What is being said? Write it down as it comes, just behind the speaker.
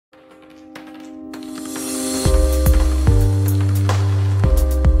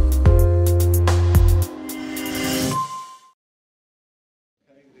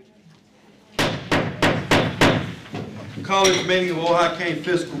meeting of Ohio County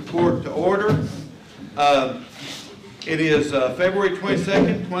Fiscal Court to order. It is February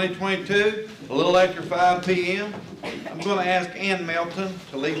 22nd, 2022, a little after 5 p.m. I'm going to ask Ann Melton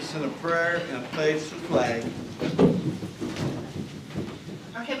to lead us in a prayer and a pledge to the flag.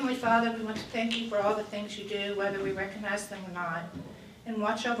 Our Heavenly Father, we want to thank you for all the things you do, whether we recognize them or not, and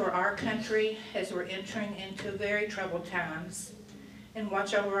watch over our country as we're entering into very troubled times, and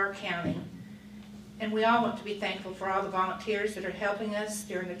watch over our county. And we all want to be thankful for all the volunteers that are helping us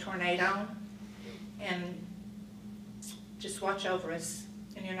during the tornado, and just watch over us.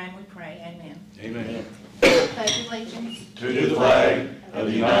 In your name we pray, amen. Amen. Pledge allegiance To the flag of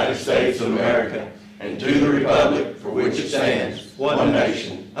the United States of America and to the republic for which it stands, one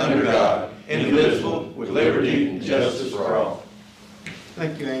nation, under God, indivisible, with liberty and justice for all.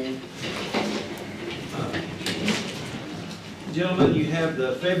 Thank you, Ann. Gentlemen, you have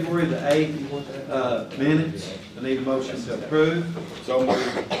the February the 8th minutes. I need a motion to approve. So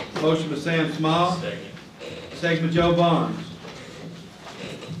moved. Motion by Sam Small. Second by Joe Barnes.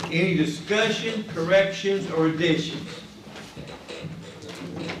 Any discussion, corrections, or additions?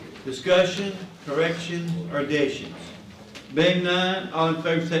 Discussion, corrections, or additions? Being none, all in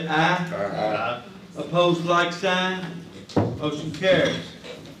favor say aye. Aye. Opposed, like sign. Motion carries.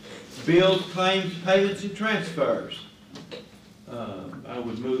 Bills, claims, payments, and transfers. I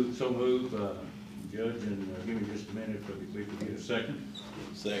would move, Judge, and give me just a minute if we could get a second.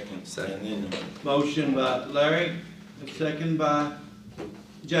 Second. Motion by Larry, and second by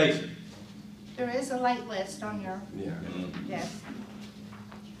Jason. There is a late list on your desk.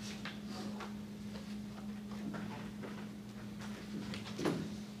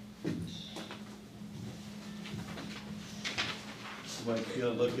 Wait for you to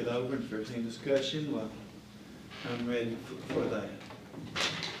look it over, and if there's any discussion, well, I'm ready for that.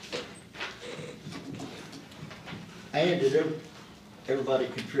 And did everybody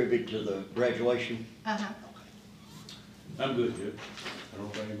contribute to the graduation? Uh-huh. I'm good, Judge. I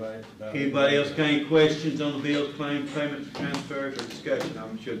don't know if Anybody else got any questions on the bills, claims, payments, transfers, or discussion? I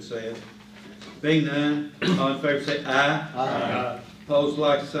should say it. Being none, all in favor say aye. Aye. Opposed,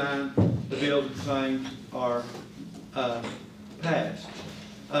 like sign. The bills and claims are passed.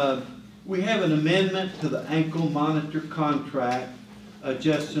 We have an amendment to the ankle monitor contract.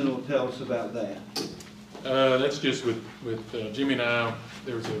 Justin will tell us about that. That's just with Jimmy and I.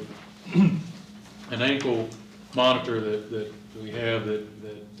 There's an ankle monitor that we have that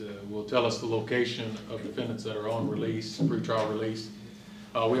will tell us the location of defendants that are on release, pretrial release.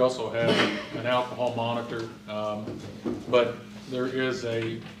 We also have an alcohol monitor, but there is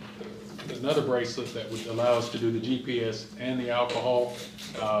another bracelet that would allow us to do the GPS and the alcohol.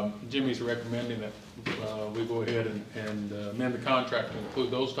 Jimmy's recommending that we go ahead and amend the contract to include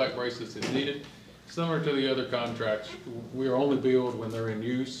those type bracelets as needed. Similar to the other contracts, we are only billed when they're in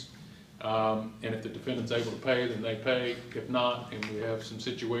use. And if the defendant's able to pay, then they pay. If not, and we have some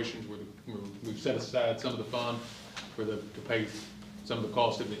situations where we've set aside some of the fund to pay some of the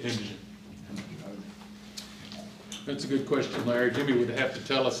cost of the indigent. That's a good question, Larry. Jimmy would have to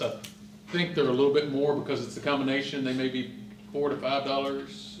tell us. I think they're a little bit more because it's a combination. They may be $4 to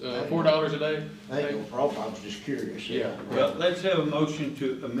 $5, $4 a day. Hey, no problem, I was just curious. Yeah. Well, let's have a motion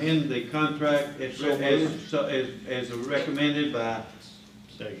to amend the contract as recommended by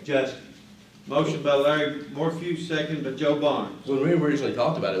Justin. Motion by Larry Morphew, second by Joe Barnes. When we originally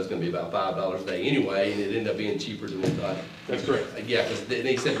talked about it, it was gonna be about $5 a day anyway, and it ended up being cheaper than we thought. That's correct. Yeah, because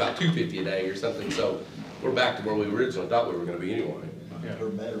they said about $2.50 a day or something, so we're back to where we originally thought we were gonna be anyway. Yeah. They're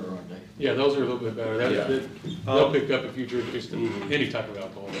better, aren't they? Yeah, those are a little bit better. They'll pick up if you drink just any type of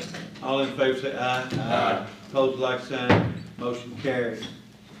alcohol. All in favor say aye. Aye. Opposed, like sign. Motion carries.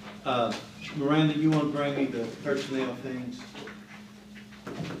 Miranda, you want to bring me the personnel things?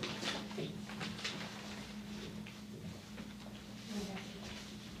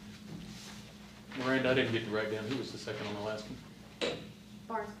 Miranda, I didn't get to write down. Who was the second on the last one?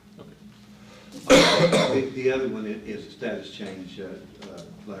 Barnes. Okay. The other one is a status change,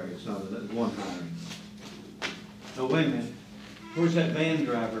 Larry. It's not one hiring. Oh, wait a minute. Where's that van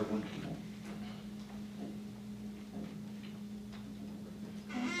driver one?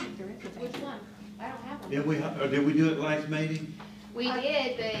 Which one? I don't have one. Did we do it last meeting? We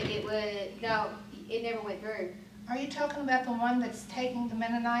did, but no, it never went through. Are you talking about the one that's taking the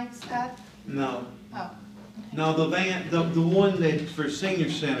Mennonite stuff? No. Oh. No, the van, the one that's for senior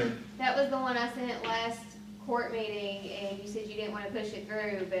center. That was the one I sent last court meeting, and you said you didn't want to push it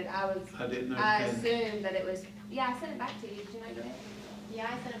through, but I didn't I understand. assumed that it was, yeah, I sent it back to you, did you not get it? Yeah,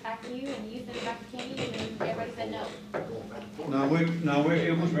 I sent it back to you, and you sent it back to Kenny, and then everybody said no. No,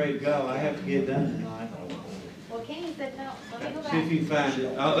 it was ready to go. I have to get it done tonight. Well, Kenny said no, let me go See if back. you can find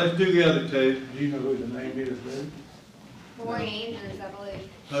it. Let's do the other two. Do you know who the name is, Lou? Lori Andrews, I believe.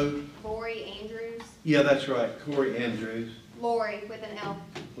 Who? Lori Andrews. Yeah, that's right, Corey Andrews, Lori with an L.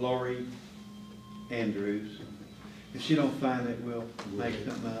 Lori Andrews. If she don't find it, we'll make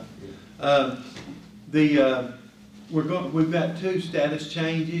something up. We've got two status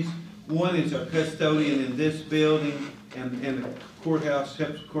changes. One is our custodian in this building and the courthouse,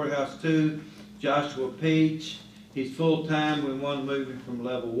 courthouse 2, Joshua Peach. He's full-time. We want to move him from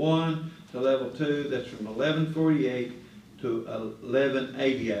level 1 to level 2. That's from 1148 to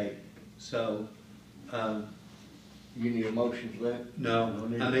 1188. So, You need a motion for that? no,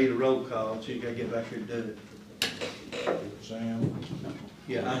 I need a roll call, so you gotta get back here and do it. Sam?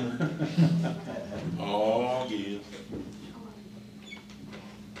 Yeah, Oh, yeah.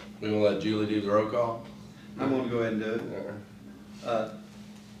 We gonna let Julie do the roll call? I'm gonna go ahead and do it.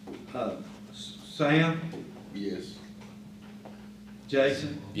 Sam, Yes.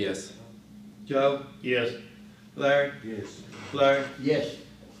 Jason, Yes. Joe, Yes. Larry, Yes. Larry, Yes.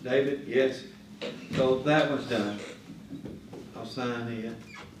 David, yes. So that one's done. I'll sign it.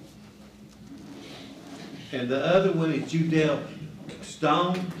 And the other one is Judell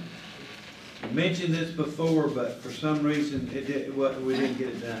Stone. I mentioned this before, but for some reason, we didn't get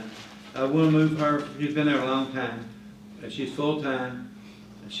it done. I want to move her, she's been there a long time, and she's full-time.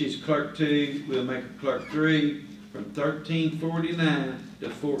 She's clerk 2, we'll make her clerk 3, from 1349 to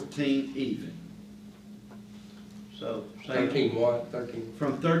 14 even. So, say 13 what? 13?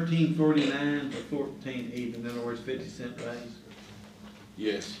 from 1349 to 14 even, in other words, 50-cent raise.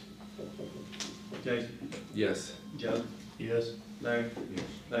 Yes. Jason, Yes. Joe, Yes. Larry, Yes.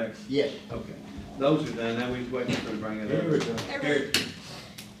 Larry. Yes. Okay, those are done. Now we're waiting for her to bring it Here we up. go. Here.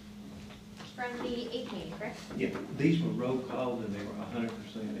 From the 8th meeting, correct? Yeah, these were roll called and they were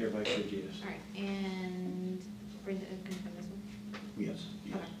 100%. Everybody said yes. All right, and Brenda, can you find this one? Yes.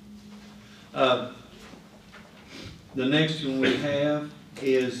 Yes. Okay. The next one we have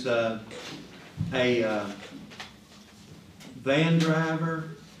is a van driver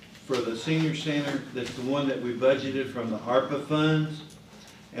for the senior center. That's the one that we budgeted from the ARPA funds.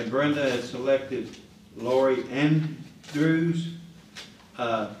 And Brenda has selected Lori Andrews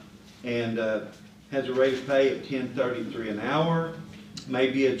and has a rate of pay of $10.33 an hour. May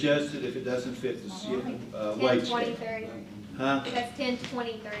be adjusted if it doesn't fit the wage scale. 10/20/30. Huh? That's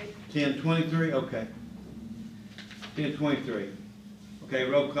 10/20/30. 10:23, okay. 10:23. Okay,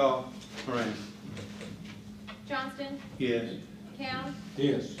 roll call. Moran. Johnston, Yes. Count,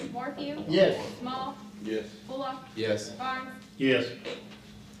 Yes. Morphew. Yes. Small, Yes. Bullock, Yes. Barnes. Yes.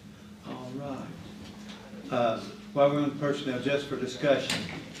 All right. While we're on personnel, just for discussion,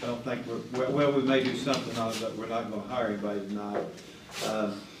 I don't think well, we may do something on it, but we're not gonna hire anybody tonight.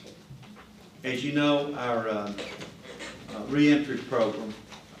 As you know, our reentry program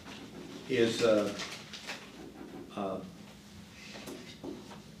is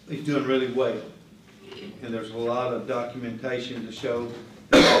doing really well. And there's a lot of documentation to show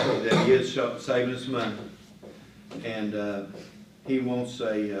that he is saving us money. And he wants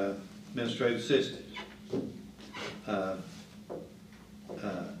a administrative assistant.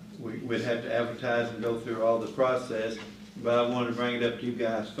 We'd have to advertise and go through all the process, but I wanted to bring it up to you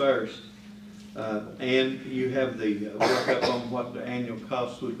guys first. And you have the workup on what the annual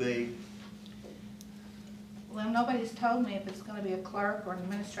cost would be. Well, nobody's told me if it's gonna be a clerk or an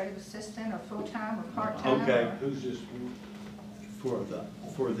administrative assistant or full-time or part-time. Okay. or- Who's this? For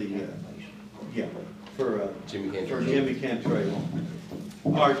Jimmy for Cantor. Jimmy Cantrell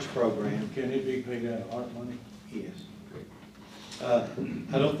Arts Program. Can it be paid out of ARP money? Yes.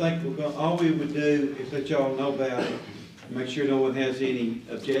 I don't think we're going, all we would do is let y'all know about it, make sure no one has any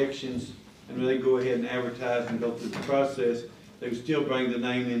objections, and they go ahead and advertise and go through the process. They would still bring the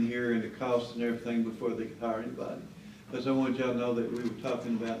name in here and the cost and everything before they could hire anybody. But I want y'all to know that we were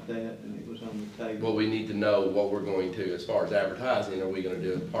talking about that and it was on the table. Well, we need to know what we're going to, as far as advertising, are we gonna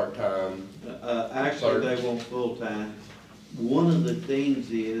do it part-time? Actually, they want full-time. One of the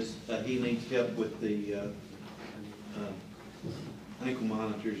things is, he needs help with the, ankle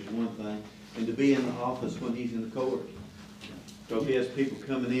monitors is one thing, and to be in the office when he's in the court. So if he has people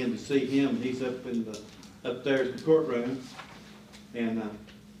coming in to see him, he's upstairs in the courtroom, and,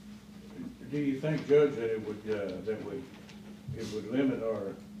 Do you think, Judge, that it would limit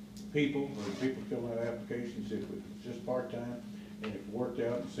our people, or the people filling out applications, if it was just part-time, and if it worked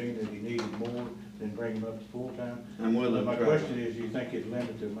out and seen that he needed more, then bring him up to full-time? I'm willing My to try. question is, do you think it'd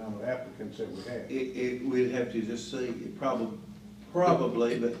limit the amount of applicants that we have? We'd have to just see, probably,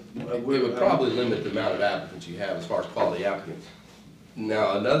 but. It would probably limit the amount of applicants you have as far as quality applicants.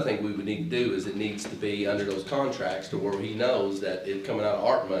 Now, another thing we would need to do is it needs to be under those contracts to where he knows that it's coming out of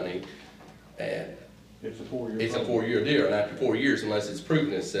ARP money, and It's a 4-year. it's a 4-year deal, and after 4 years, unless it's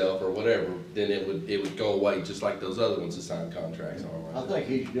proven itself or whatever, then it would go away, just like those other ones that signed contracts I are. think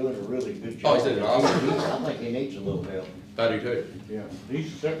he's doing a really good job. Oh, he's doing an awesome job. I think he needs a little help. I do too. Yeah,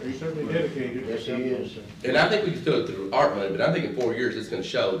 he's certainly dedicated. Yes, he is. And I think we could do it through ARP money, but I think in 4 years, it's gonna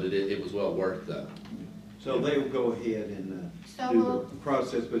show that it was well worth the. So they will go ahead and So do we'll- the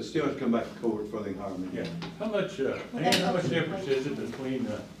process, but still have to come back to court for the harm. Yeah, how much difference is it between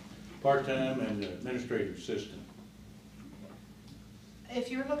part-time and administrative assistant? If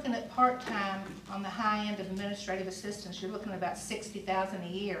you're looking at part-time on the high end of administrative assistance, you're looking at about $60,000 a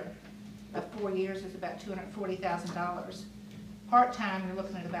year. About 4 years is about $240,000. Part-time, you're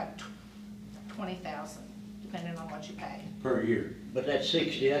looking at about $20,000, depending on what you pay. Per year. But that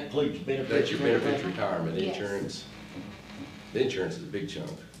 60, that includes benefits. That's your and everything? benefits, retirement, Yes. insurance. The insurance is a big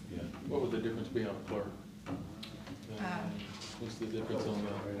chunk. Yeah. What would the difference be on a clerk? What's the difference on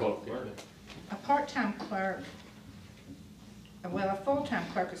the qualification? A part-time clerk, well, a full-time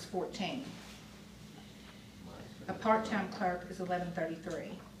clerk is 14. A part-time clerk is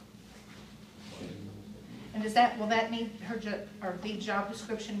 1133. And will that need or the job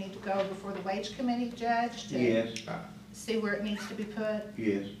description need to go before the wage committee, Judge? To Yes, see where it needs to be put?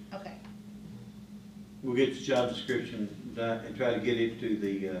 yes. Okay. We'll get the job description done and try to get it to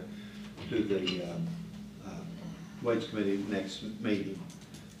the wage committee next meeting.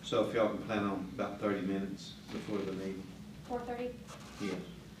 So if y'all can plan on about 30 minutes before the meeting, 4:30? yes,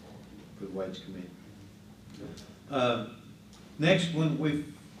 for the wage committee. Next one, we've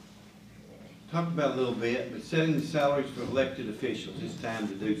talked about a little bit, but setting the salaries for elected officials, it's time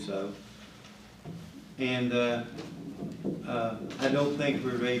to do so. And I don't think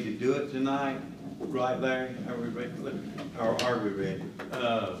we're ready to do it tonight, right, Larry? Are we ready? Or are we ready?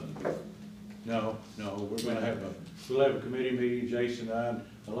 No, we're gonna we'll have a committee meeting, Jason and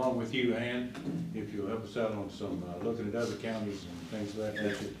I, along with you, Ann, if you'll help us out on some, looking at other counties and things like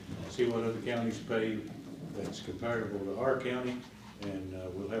that, to see what other counties pay that's comparable to our county, and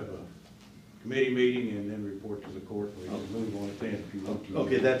we'll have a committee meeting and then report to the court. We can move on it then if you want to.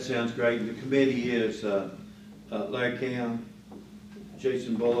 Okay, that sounds great. The committee is Larry Cam,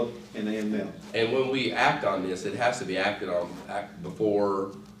 Jason Bullock, and Ann Mel. And when we act on this, it has to be acted on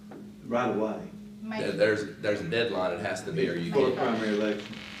before, Right away, there's a deadline, it has to be, or you for the get, primary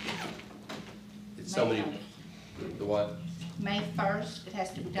election. it's so many, the what? May 1st, it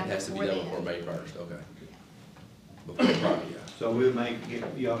has to be It done has to be before done before then. May 1st, okay. Before the primary, yeah. So we'll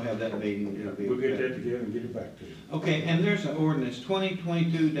y'all have that meeting. It'll be We'll get okay. that together and get it back to you. Okay, and there's an ordinance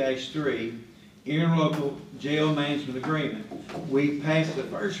 2022-3, interlocal jail management agreement. We passed the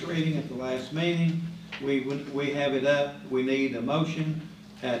first reading at the last meeting. We have it up. We need a motion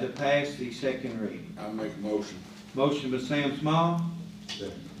to pass the second reading. I make a motion. Motion by Sam Small,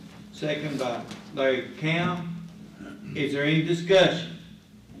 second by Larry Cam. Is there any discussion?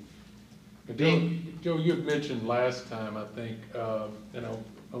 Joe, you had mentioned last time, I think, and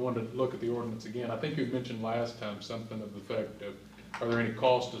I wanted to look at the ordinance again. I think you had mentioned last time something of the fact of, are there any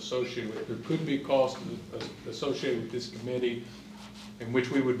costs associated with it? There could be costs associated with this committee in which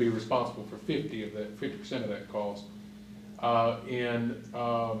we would be responsible for 50% of that cost.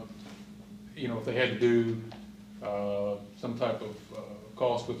 You know, if they had to do some type of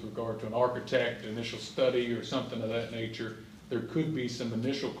cost with regard to an architect, initial study or something of that nature, there could be some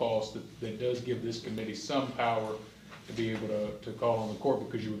initial cost that does give this committee some power to be able to call on the court,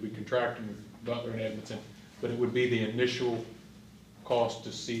 because you would be contracting with Butler and Edmondson, but it would be the initial cost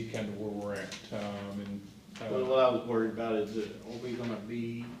to see kind of where we're at. Well, what I was worried about is that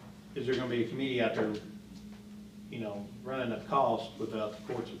is there gonna be a committee out there, you know, running a cost without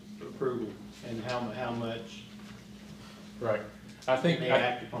the court's approval, and how much Right. I think, they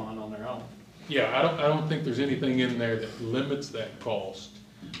act upon on their own? yeah, I don't think there's anything in there that limits that cost,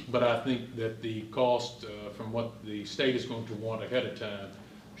 but I think that the cost from what the state is going to want ahead of time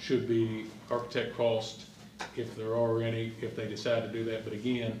should be architect cost, if there are any, if they decide to do that. But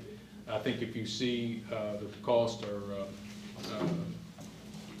again, I think if you see that the costs are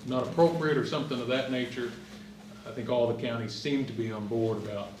not appropriate or something of that nature, I think all the counties seem to be on board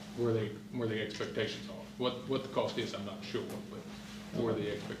about where the expectations are. What the cost is, I'm not sure, but where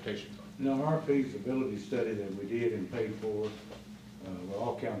the expectations are. Now, our feasibility study that we did and paid for, well,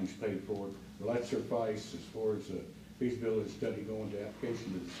 all counties paid for it, will that suffice as far as the feasibility study going to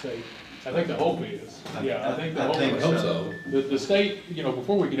application to the state? I think the hope is, yeah, I think the I hope think is. so. The state, you know,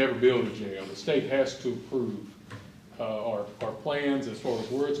 before we can ever build a jail, the state has to approve our plans as far as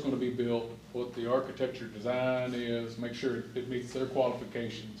where it's gonna be built, what the architecture design is, make sure it meets their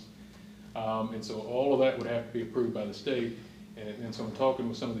qualifications. And so all of that would have to be approved by the state. And so I'm talking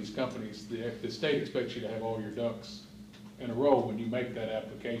with some of these companies, the state expects you to have all your ducks in a row when you make that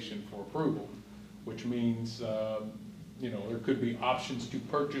application for approval, which means, there could be options to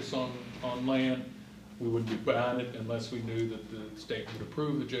purchase on land. We wouldn't be buying it unless we knew that the state would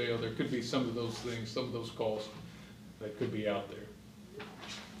approve the jail. There could be some of those things, some of those costs that could be out there.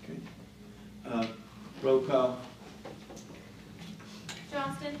 Okay. Roll call.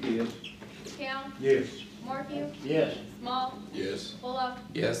 Johnston, Yes. Helm, Yes. Morphew, Yes. Small, Yes. Bullock,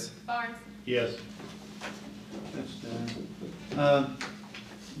 Yes. Barnes. Yes. That's done.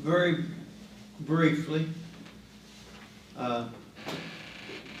 Very briefly,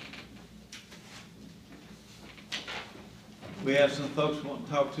 we have some folks who want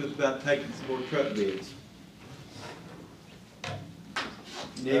to talk to us about taking some more truck bids.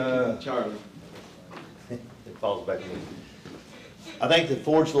 Nick and Charlie. It falls back to me. I think the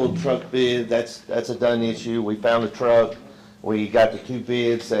Fordsville truck bid, that's a done issue. We found a truck. We got the 2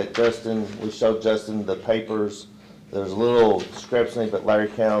 bids that we showed Justin the papers. There's a little discrepancy, but Larry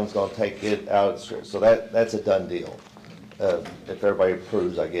Cowan's gonna take it out, so that's a done deal. If everybody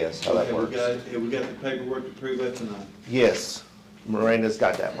approves, I guess, how that Okay, works. we got the paperwork to prove that tonight. Yes, Miranda's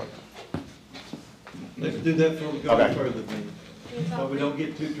got that one. Let's do that before we go Okay. any further, then, so we don't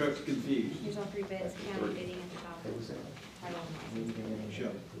get 2 trucks confused. Here's all 3 bids, county bidding and the top. Sure.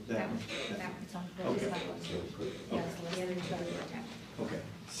 That one. That one's on the Okay. Yes, the other two. Okay.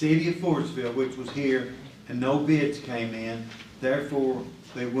 City of Fordsville, which was here, and no bids came in, therefore,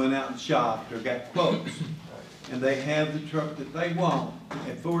 they went out and shopped or got quotes. And they have the truck that they want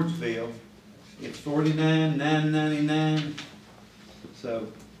at Fordsville. It's $49,999. So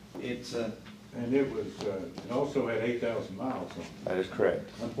it's And it was, it also had 8,000 miles on it. That is correct.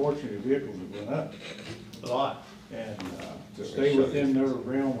 Unfortunately, the vehicles have went up. A lot. And to stay within their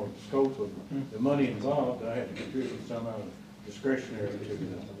realm of scope of the money involved, I had to contribute some out of discretionary to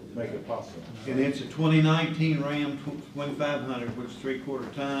make it possible. And it's a 2019 Ram 2500, which is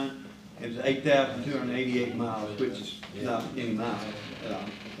 3/4 ton. It's 8,288 miles, which is not any miles at all.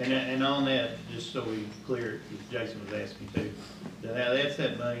 And on that, just so we clear it, because Jason was asking too, now that's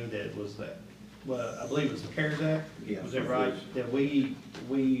that money that was that, well, I believe it was the CARES Act? Yeah. Was that right? That we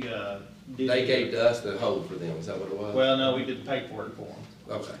did. They gave to us the hold for them, is that what it was? Well, no, we did the paperwork for them.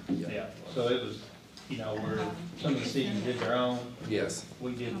 Okay, Yeah, so it was, where some of the cities did their own, yes.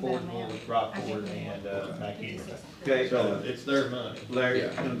 we did Fordsville, Rockport, and McKinney. Okay, So it's their money. Larry,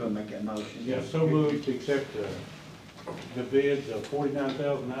 Yeah. I'm gonna make that motion. Yeah, so moved to accept the bid of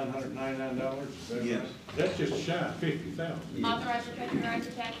 $49,999. Yes. That's just shy of 50,000. Authorize the treasurer to write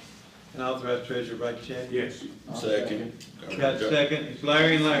the check. And authorize treasurer to write the check. Yes. Second. Got a second, it's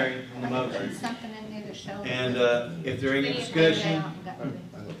Larry and Larry on the motion. Something in there to show. And, if there any discussion,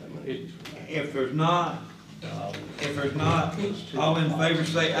 It, if there's not, all in favor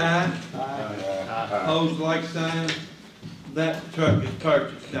say aye. Opposed, like sign. That truck is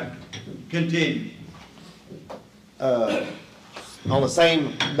purchased. Now, continue. On the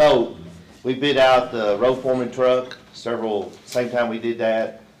same note, we bid out the road foreman truck same time we did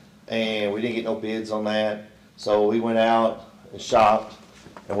that, and we didn't get no bids on that. So we went out and shopped,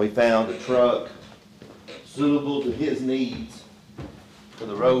 and we found a truck suitable to his needs for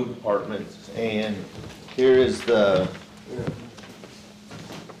the road department. And here is the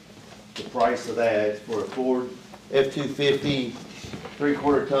price of that. It's for a Ford F-250,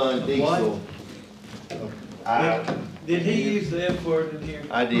 3/4 ton diesel. Did he use the F word in here?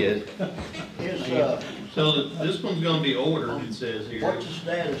 I did. So this one's gonna be ordered, it says here. What's the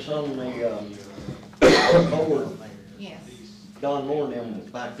status on the, Yes. Don Moore and them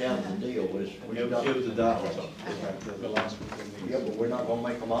backed out of the deal, It was a dollar. Yeah, but we're not gonna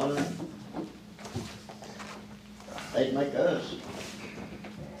make them honor it? They'd make us.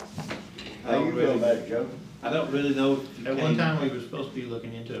 I How don't you feel really, about it, Joe? I don't really know if you At one came. time, we were supposed to be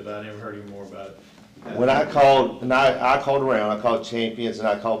looking into it, but I never heard any more about it. When I called, and I called around, I called Champions and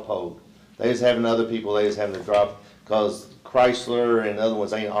I called Pogue. They just having other people, they just having to drop, cause Chrysler and the other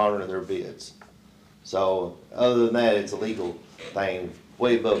ones ain't honoring their bids. So, other than that, it's a legal thing,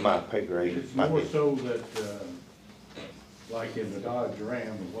 way above my pay grade. it's my more bid. so that, like in the Dodge Ram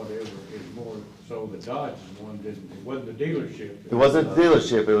or whatever, it's more so the Dodge one didn't, it wasn't the dealership. It wasn't a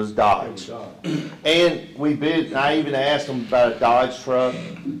dealership, it was It was Dodge. Dodge. And we bid, I even asked them about a Dodge truck,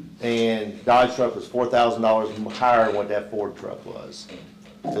 and Dodge truck was $4,000 higher than what that Ford truck was.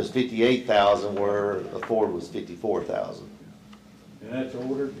 It was $58,000 where the Ford was $54,000. And that's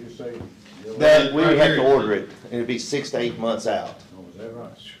ordered, you say? That, we would Right have here to it order it, and it'd be 6 to 8 months out. Oh, is that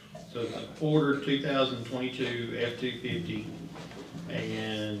right? So it's ordered 2022 F-250,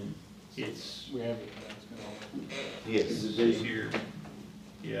 and it's, We have it, that's gonna. Yes. it's this here.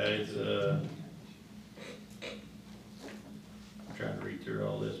 Yeah, it's, I'm trying to read through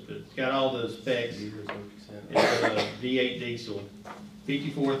all this, but it's got all the specs. It's a V8 diesel,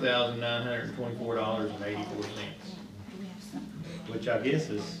 $54,924.84, which I guess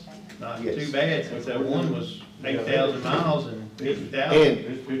is not Yes. too bad, since that one was 8,000 miles and 50,000. And,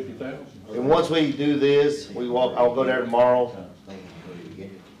 It's 50,000. and once we do this, I'll go there tomorrow.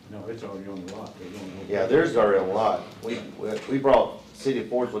 No, it's already on the lot. They're going over. Yeah, there's already a lot. We brought City of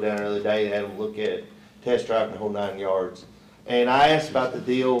Fordsville down the other day and had them look at it, test drive the whole 9 yards. And I asked about the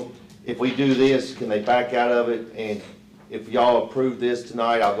deal, if we do this, can they back out of it? And if y'all approve this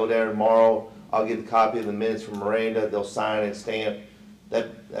tonight, I'll go down tomorrow, I'll get a copy of the minutes from Miranda, they'll sign and stamp.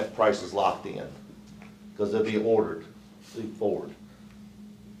 That price is locked in, because they'll be ordered through Ford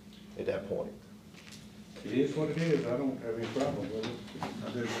at that point. It is what it is. I don't have any problem with it.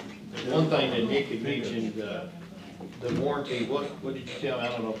 One thing that Nick had mentioned, the warranty, what did you tell me? I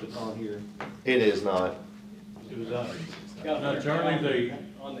don't know if it's on here. It is not. It was on, Now, Charlie,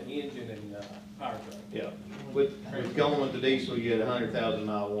 On the engine and, power truck. yeah. With going with the diesel, you had a 100,000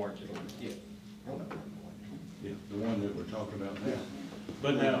 mile warranty. Yeah. the one that we're talking about now.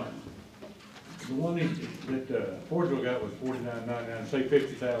 But now, the one that Fordsville got was $49.99, say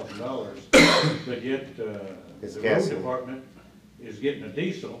 $50,000, but yet, It's the road gasoline. department is getting a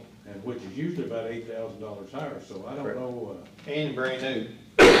diesel, and which is usually about $8,000 higher, so I don't Correct. know, And brand new,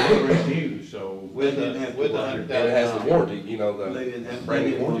 brand new, so. with They didn't have a, to with a buy it. And it has the 100,000 warranty, you know, They the didn't have. brand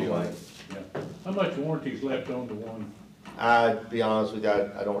new they didn't warranty on want it. Yeah. How much warranty's left on the one? I'd be honest with you,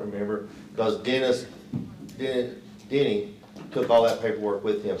 I don't remember, because Denny took all that paperwork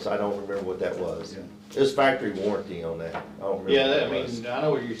with him, so I don't remember what that was. Yeah. It was factory warranty on that, I don't remember. Yeah, what that, I it was. mean, I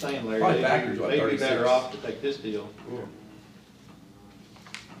know what you're saying, Larry. Probably factory's what, They'd be 36? better off to take this deal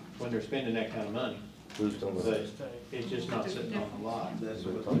when they're spending that kind of money. Who's done But that? it's just not sitting on the lot. That's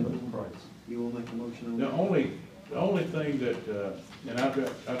We're what, talking about the price. you wanna make a motion on The that? only thing that, and I've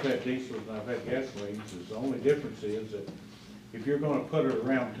had diesels and I've had gasolines, is the only difference is that if you're gonna put it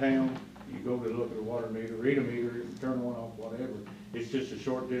around town, you go to look at a water meter, read a meter, you turn one off, whatever. It's just a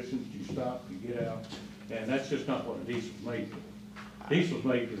short distance, you stop, you get out, and that's just not what a diesel's made for. Diesel's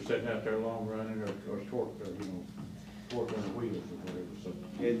made for sitting out there long running or torque, or, torque on the wheels or whatever, so,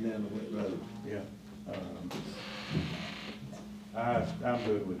 Heading down the wet road. yeah. I'm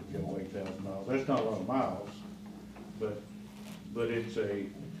good with, 8,000 miles. That's not a lot of miles, but it's a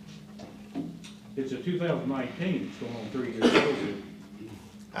 2019, it's going on 3 years old.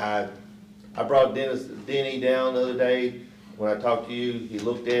 I brought Denny down the other day, when I talked to you, he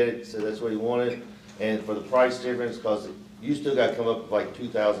looked at it, said that's what he wanted, and for the price difference, because you still gotta come up with like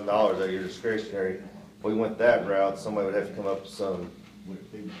 $2,000 out of your discretionary. If we went that route, somebody would have to come up with some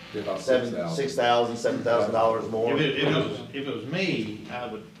About $6,000, $7,000 more. If it was me, I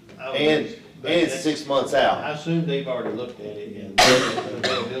would. And it's 6 months I out. assume they've already looked at it and the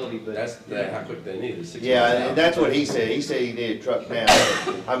availability, but. That's how quick they need it, 6 months Yeah, out. and that's what he said. He said he needed a truck now.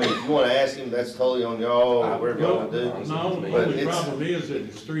 I mean, if you wanna ask him, that's totally on y'all, or whatever y'all wanna do. My only But it's- problem is that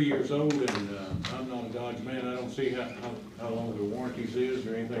it's 3 years old, and I'm not a Dodge man, I don't see how long the warranties is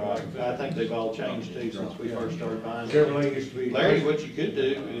or anything like I that. think they've all changed too since we first started buying. Chevrolet used to be. Larry, what you could do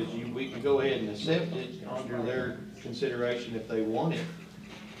is we could go ahead and accept it under their consideration if they want it,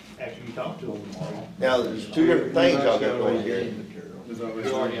 after you talk to them tomorrow. Now, there's two different things y'all got going here. We've We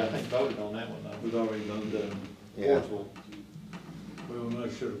already, I think, voted on that one though. We've already done that. Yeah. Fordsville. Well, I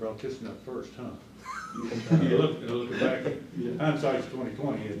should have brought this one up first, huh? Look back, hindsight's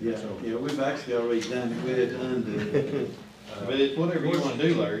 20/20, isn't Yeah, it? So, yeah, we've actually already done it, we had to undo it. But it's whatever you wanna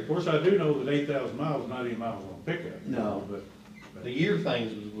do, Larry. Of course, I do know that 8,000 miles is not any miles on a pickup. No. But, The year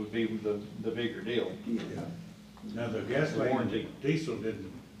things would be the bigger deal. Yeah. now, the gasoline, Warranty. diesel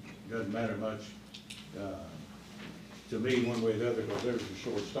doesn't matter much, to me, one way or the other, because there's a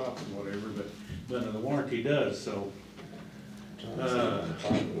short stop and whatever, but the warranty does, so.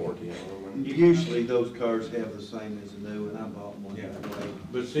 Warranty on them. Usually those cars have the same as a new, and I bought one Yeah. that way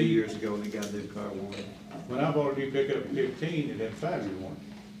But 2 see- years ago, and it got a new car warranty. When I bought a new pickup in 15, it had 5-year warranty.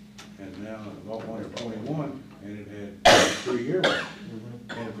 And now I bought one in 21, and it had 3-year warranty.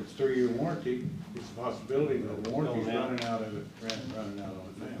 And if it's 3-year warranty, it's a possibility that the warranty's Going out. running out of it, running out on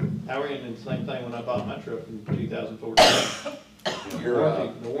it now. I ran into the same thing when I bought my truck in 2014.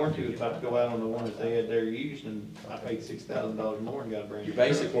 The warranty was about to go out on the one that they had there used, and I paid $6,000 more and got a brand new. Your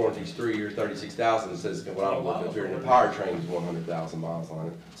basic warranty's 3 years, 36,000, it says, well, I'm looking up here, and the powertrain's 100,000 miles on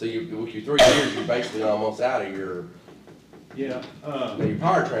it. So with your 3 years, you're basically almost out of your, Yeah, now your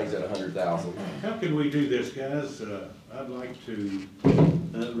powertrain's at 100,000. how can we do this, guys? I'd like to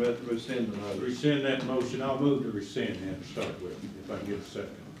rescind that motion. I'll move to rescind then to start with, if I can get a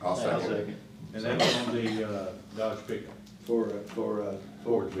second. I'll second. And that's on the Dodge pickup. Ford.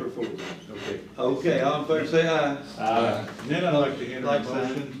 Okay. Okay, all in favor, say aye. And then I'd like to enter a Like that.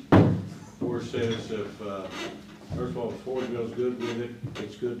 motion where it says if, first of all, if Fordville's good with it,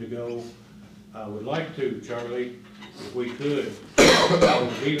 it's good to go. I would like to, Charlie, if we could, call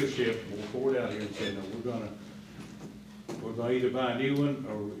the dealership, we'll Ford out here and say, no, we're gonna either buy a new one,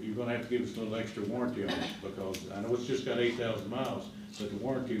 or you're gonna have to give us a little extra warranty on it, because I know it's just got 8,000 miles, but the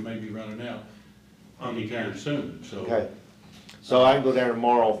warranty may be running out anytime soon, so. Okay. So I can go down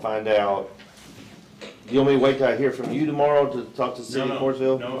tomorrow and find out. You want me to wait till I hear from you tomorrow to talk to the city of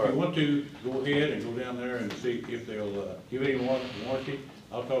Forestville? No, if you want to, go ahead and go down there and see if they'll, give any warranty.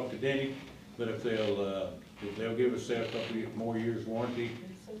 I'll talk to Denny, but if they'll give us a couple more years warranty.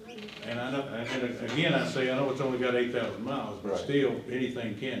 And I know, and again, I know it's only got 8,000 miles, but Right. still,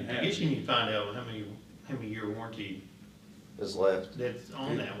 anything can I happen. guess you need to find out how many year warranty Is left. that's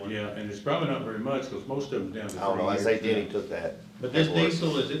on that one. Yeah, and it's probably not very much, because most of them down to 3 years. I don't know, I say Denny took that. But this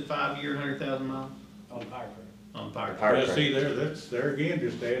diesel, is it 5-year, 100,000 miles On Hartford. on fire? Yeah, see, there again,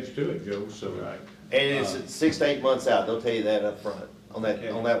 just adds to it, Joe, so. Right. And it's 6 to 8 months out, they'll tell you that up front. On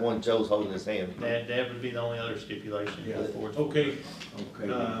that one Joe's holding his hand. That would be the only other stipulation. Yeah, for Ford. okay. Okay.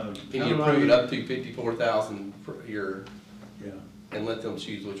 Can you approve it up to 54,000 per year Yeah. and let them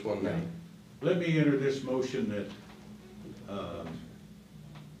choose which one they? Let me enter this motion that,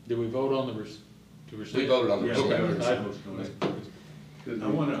 Did we vote on to rescind? We voted on the yeah, rescind. I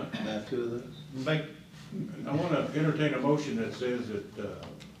wanna, Now, two of those. I wanna entertain a motion that says that,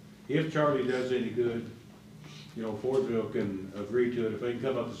 if Charlie does any good, you know, Fordville can agree to it, if they can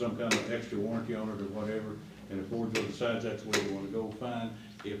come up with some kind of extra warranty on it or whatever, and if Fordville decides that's where they wanna go, fine.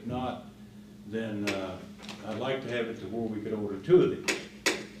 If not, then, I'd like to have it to where we could order 2 of these.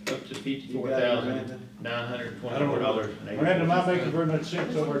 Up to $54,924. Miranda, am I making very much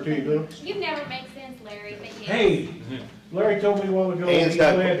sense over to you, Bill? You never make sense, Larry, but yes. Hey, Larry told me a while ago, Ann's he's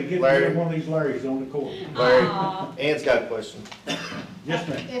got- glad to get Larry. one of these Larrys on the court. Larry, Aw. Ann's got a question. Yes,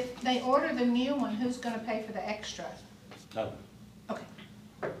 ma'am. If they order the new one, who's gonna pay for the extra? No. Okay.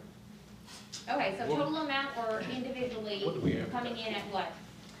 Okay, so total amount or individually What do we have? coming in at what?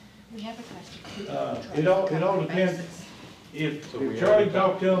 We have a It all depends. If Charlie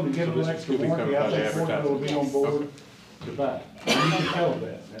talked to them and get them an extra warranty, I think Fordville will be on board to buy. You can tell them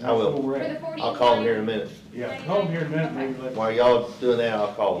that. And I will. that's where we're For at. the 40 I'll call him here in a minute. Yeah, call them here in a minute, maybe let. While y'all doing that,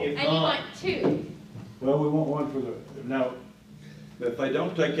 I'll call him. If And you not, want 2? Well, we want one for the, now, If they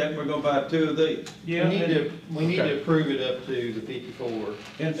don't take that, we're gonna buy 2 of these. we need Okay. to approve it up to the 54.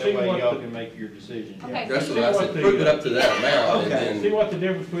 And That see way what y'all the- can make your decision. Okay. That's so what I you- said, prove it up to that amount, and see then, what the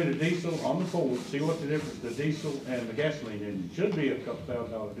difference between the diesel on the Ford, see what the difference, the diesel and the gasoline engine, should be a couple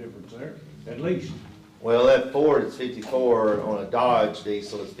 $1,000 difference there, at least. Well, that Ford is 54, on a Dodge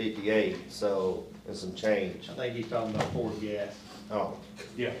diesel it's 58, so there's some change. I think he's talking about Ford gas. Oh,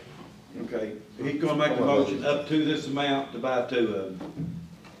 Yeah. Okay, he's gonna make a motion up to this amount to buy 2 of them.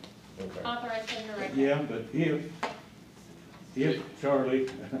 okay. Authorized tender record. Yeah, but if Charlie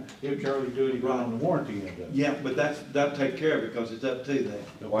do it, he run on the warranty end of it. Yeah, but that'll take care of it, because it's up to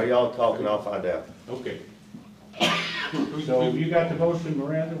that. While y'all talking, I'll find out. Okay. So you got the motion,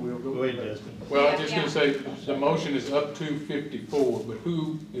 Miranda, we'll go. Go ahead, Justin. Well, I'm just gonna say, the motion is up to 54, but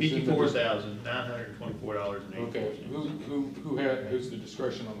who is in the? $54,924.84. Okay, who's the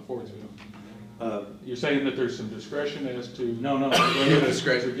discretion on the Fordsville? Uh, You're saying that there's some discretion as to No, whether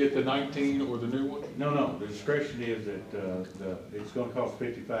discretion. to get the 19 or the new one? no, the discretion is that, it's gonna cost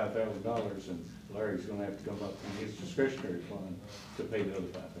 $55,000 and Larry's gonna have to come up from his discretionary fund to pay the other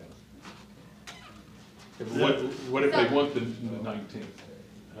 $5,000. What if they want the 19?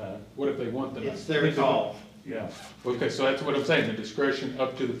 What if they want the? It's their call. Yeah, Okay, so that's what I'm saying, the discretion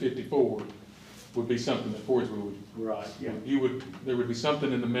up to the 54 would be something that Fordsville would, right, yeah. there would be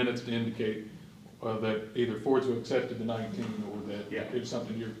something in the minutes to indicate that either Fordsville accepted the 19 or that Yeah. it's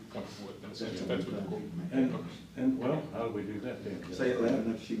something you're comfortable with. That's what we're going. And, well, how do we do that then? Say it loud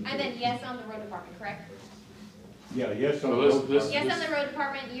enough, she can. And then yes on the road department, correct? Yeah, yes, So on this- both this- parts. Yes on the road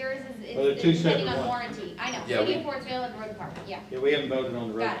department, yours Well, they're is two depending separate on ones. warranty. I know, Yeah, City we- of Fordsville and road department, yeah. Yeah, we haven't voted on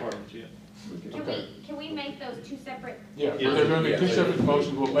the road Got it. departments yet. Can we make those 2 separate? Yeah, Yeah. they're going to be Yeah. 2 separate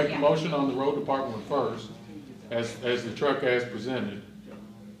motions. We'll make Yeah. a motion on the road department one first, as the truck as presented.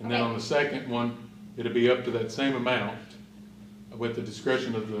 And then on the second one, it'll be up to that same amount with the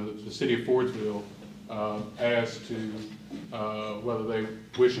discretion of the city of Fordsville, as to, whether they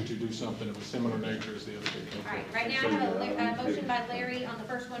wish to do something of a similar nature as the other two. All right, right now I have a motion by Larry on the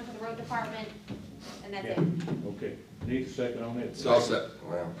first one for the road department, and that's it. Okay, need a second on it? So I'll say,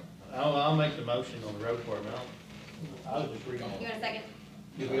 well, I'll make the motion on the road department. I was just reading. You want a second?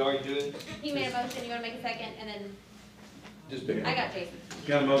 Did we already do it? He made a motion, you wanna make a second, and then just pick it I up. got Jason.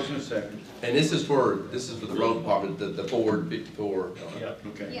 Got a motion and a second. And this is for the road department, the Ford 54. Yeah.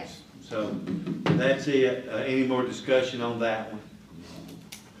 Okay. Yes. So that's it. Any more discussion on that one?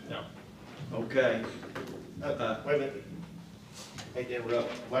 No. Okay. Wait a minute. Hate to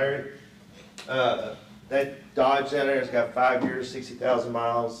interrupt. Larry, that Dodge down there has got 5 years, 60,000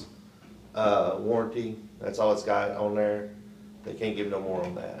 miles, warranty. That's all it's got on there. They can't give no more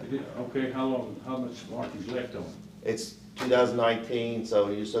on that. Okay, how much warranty's left on it? It's 2019, so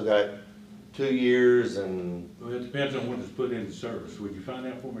you still got 2 years and, Well, it depends on when it's put into service. Would you find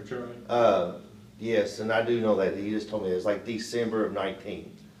out for me, Charlie? yes, and I do know that. He just told me it's like December of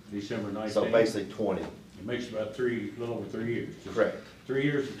 19. December 19th? So basically 20. It makes about a little over 3 years. Just Correct. 3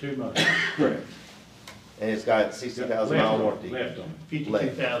 years and 2 months. Correct. And it's got 60,000 mile warranty. Left on it.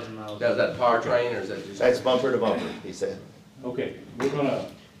 52,000 miles. Now, is that powertrain, or is that just? That's bumper to bumper, he said. Okay, we're gonna,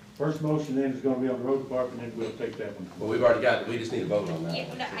 first motion then is gonna be on the road department, then we'll take that one. Well, we've already got it, we just need a vote on that.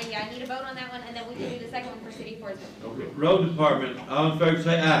 Yeah, no, I need a vote on that one, and then we can do the second one for City of Fordsville. Okay. Road Department, all in favor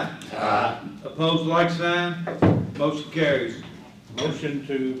say aye. Aye. Opposed, like sign. Motion carries. Motion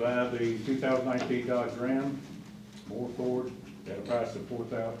to buy the 2019 Dodge Ram, more Ford, at a price of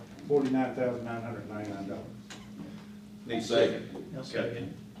 $49,999. Need a second. I'll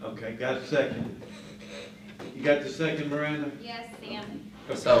second. Okay, got a second. You got the second, Miranda? Yes, Sam.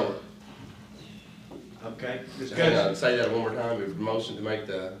 So, Okay, hang discussion. on, say that one more time, we have a motion to make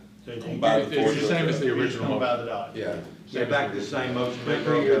the, So It's the same as the original Gonna buy motion. the Dodge. yeah, Get back to the same motion. Take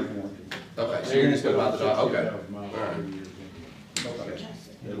 3 years warranty. okay, so you're just gonna buy the dog, okay. 60,000 miles, All right. 3 years warranty.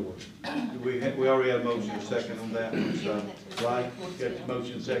 That'll work. We already had a motion and second on that one, so, right? Got the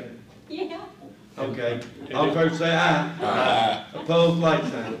motion second? Yeah. Okay, all in favor say aye. Aye. Opposed, like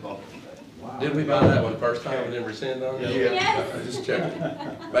sign. Did we buy that one first time and then rescind on it? Yeah. Yes. Just checking,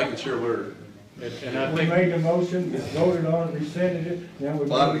 making sure we're, And I think. We made the motion, voted on it, rescinded it, now we.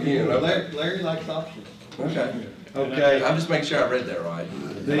 Apply it again, okay. Larry likes options. Okay. Okay, I'm just making sure I read that right.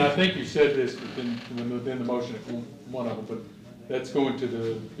 And I think you said this within the motion, one of them, but that's going to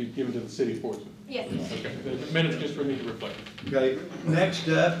be given to the city of Fordsville. Yes. Okay, the minutes just for me to reflect. okay, next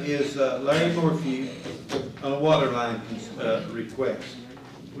up is Larry Morphew on a water line request.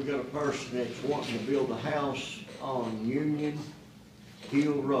 We got a person that's wanting to build a house on Union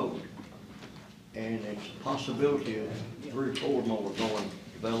Hill Road. And it's a possibility of 3 or 4 more going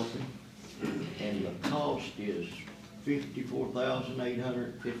developing. And the cost is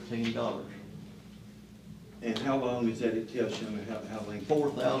 $54,815. And how long is that? It tells you how long?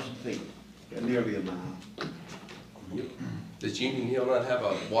 4,000 feet. Nearly a mile. Does Union Hill not have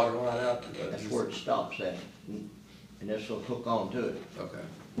a water line out? That's where it stops at. And this will hook on to it. Okay.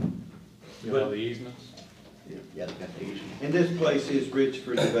 You know, the easements? Yeah, they got the easement. And this place is rich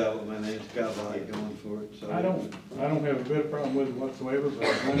for development, and it's got a lot going for it, so. I don't have a bit of problem with it whatsoever, but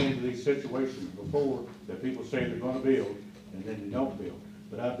I've run into these situations before that people say they're gonna build, and then they don't build.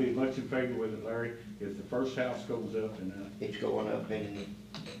 But I'd be much in favor with it, Larry, if the first house goes up and, It's going up in,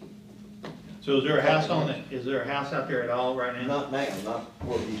 So is there a house on it? Is there a house out there at all right now? not now, not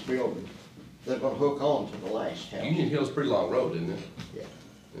where he's building. They're gonna hook on to the last house. Union Hill's a pretty long road, isn't it? Yeah.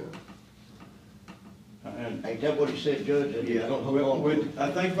 Yeah. and Ain't that what he said, Judge, that he's Yeah, gonna hook on to it?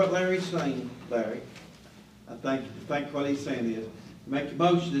 I think what Larry's saying, Larry, I think what he's saying is, make a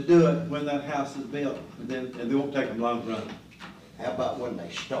motion to do it when that house is built, and they won't take them long to run, How about when they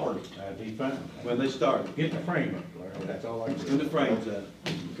started? I'd be fine. when they start, Get the frame up, Larry, that's all I can when do. the frame's up,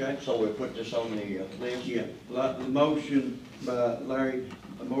 okay? So we'll put this on the list? Yeah, the motion by Larry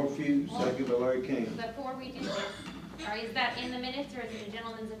Morphew, second by Larry King. Before we do this, or is that in the minutes, or is it a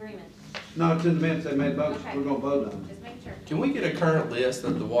gentleman's agreement? No, it's in the minutes, they made a motion, we're gonna vote on it. Just make sure. Can we get a current list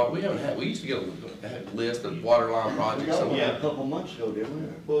of the water, we used to get a list of water line We projects. got one Yeah. a couple months ago, didn't we?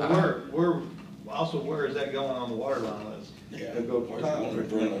 Well, where is that going on the water line list? They'll go to Tyler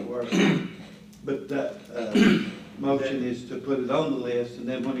for the work. But that, motion is to put it on the list, and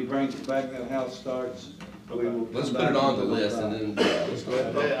then when he brings it back, that house starts, we will. Let's come put it back on the and list and then, let's go ahead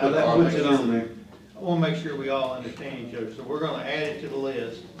and vote. Yeah, Well, that puts it on there, I wanna make sure we all understand each other, so we're gonna add it to the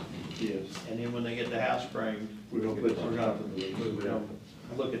list, yes. and then when they get the house framed, We're gonna put it on top of the list. we're gonna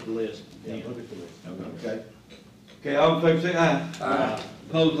look at the list. Yeah, look at the list. Okay, Okay, all in favor say aye. Aye.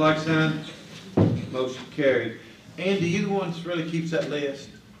 Opposed, like sign. Motion carried. Andy, you the one that really keeps that list?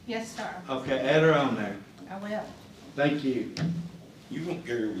 Yes, sir. Okay, add her on there. I will. Thank you. You won't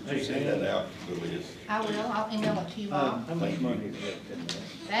care what you send that out to the list. I will. I'll email it to you all. How much money is that in there?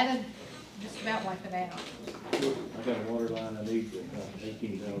 That'll just about wipe it out. I got a water line I need for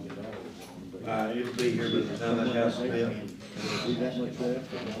 $18,000. It'll be here by the time that house is built. Be that much left?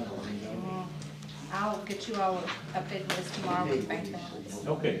 I'll get you all a bid list tomorrow with bank balance.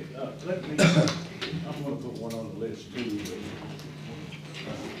 Okay, let me, I'm gonna put one on the list too.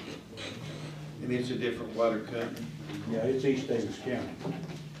 And it's a different water company, Yeah, it's East Davis County,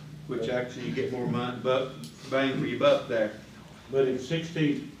 which actually you get more money, bang for your buck there. but it's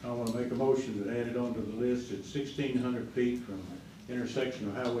 16, I wanna make a motion to add it onto the list. It's 1,600 feet from intersection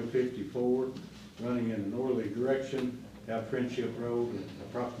of Highway 54, running in a northerly direction, out Friendship Road, at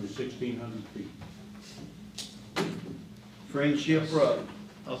approximately 1,600 feet. Friendship Road,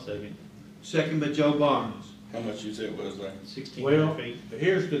 I'll second. second by Joe Barnes. How much you said was that? 1,600 Well, feet.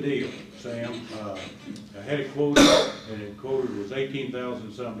 here's the deal, Sam. I had it quoted, and it quoted was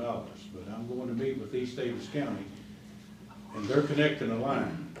 $18,000 some dollars, but I'm going to meet with East Davis County, and they're connecting a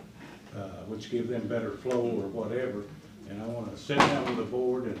line, which gives them better flow or whatever, and I want to sit down with the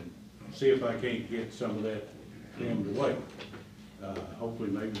board and see if I can't get some of that trimmed away. Hopefully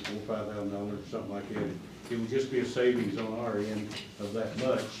maybe $4,000 or $5,000 or something like that. It would just be a savings on our end of that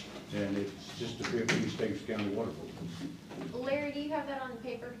much, and it's just a trip to East Davis County Water Board. Larry, do you have that on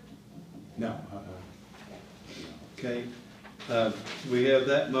paper? No, Okay, we have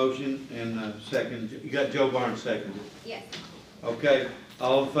that motion and second, you got Joe Barnes seconded. Yes. Okay,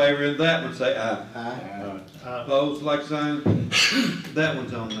 all in favor of that one, say aye. Opposed, like sign, that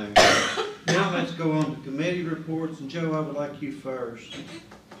one's on there. Now let's go on to committee reports, and Joe, I would like you first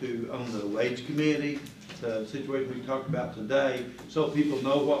on the wage committee, the situation we talked about today, so people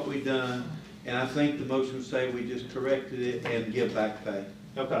know what we've done, and I think the motion would say we just corrected it and give back pay.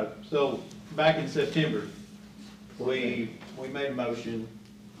 Okay, so back in September, we made a motion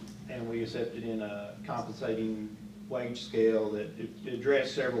and we accepted in a compensating wage scale that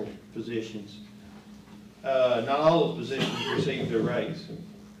addressed several positions. Not all those positions received their raise.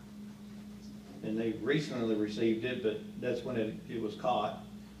 And they recently received it, but that's when it was caught.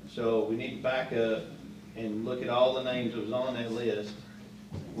 So we need to back up and look at all the names that was on that list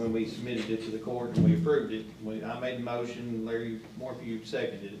when we submitted it to the court and we approved it. I made the motion, Larry Morphew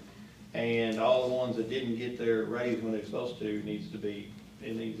seconded it. And all the ones that didn't get their raise when they're supposed to, it needs to be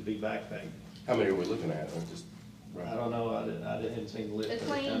back paid. How many are we looking at? Just I don't know, I hadn't seen the list.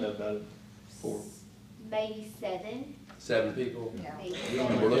 I found out about it before. Maybe 7. 7 people? Maybe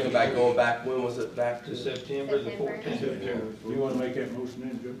And we're looking back, going back, when was it back To to? September the September. 14th. you want to make that motion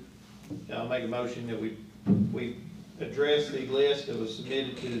then, Joe? I'll make a motion that we address the list that was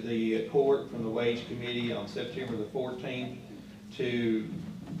submitted to the court from the wage committee on September the 14th to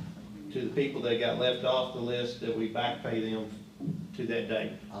the people that got left off the list, that we back pay them to that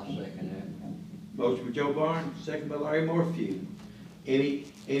date. I'll second Motion by Joe Barnes, second by Larry Morphew. Any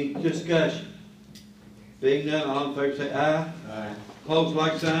discussion? Being none, all in favor say aye. Aye. Opposed,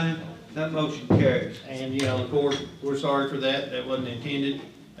 like sign. That motion carries. And, you know, the court, we're sorry for that, that wasn't intended,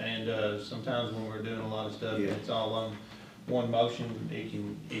 and, sometimes when we're doing a lot of stuff, Yeah. it's all on one motion, it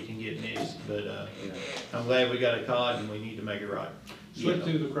can get mixed, but, I'm glad we got it caught and we need to make it right. Slip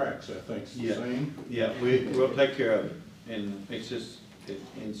through the cracks, I think, is Yeah. the same. Yeah, we'll take care of it, and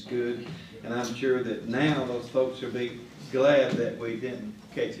it's good, and I'm sure that now those folks will be glad that we didn't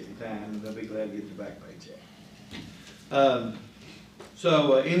catch it in time, and they'll be glad to get their back paycheck.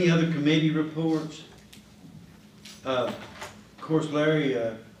 So, any other committee reports? Of course, Larry,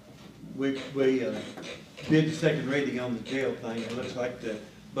 we did the second reading on the jail thing. It looks like the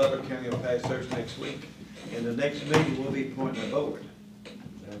Butler County will pass theirs next week, and the next meeting will be appointing a board,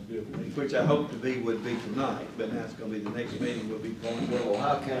 Sounds good to me. which I hope would be tonight, but now it's gonna be the next meeting will be appointing. it. Will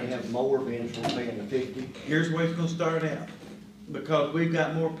Ohio County have more events we're paying the 50? Here's the way it's gonna start out, because we've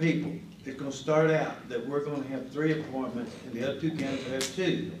got more people. It's gonna start out that we're gonna have 3 appointments, and the other 2 counties will have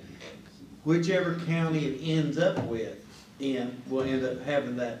 2. Whichever county it ends up with, will end up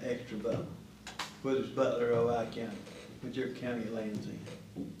having that extra vote, whether it's Butler or Ohio County, whichever county it lands in.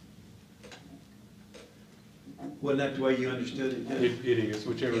 Wasn't that the way you understood it, too? It is,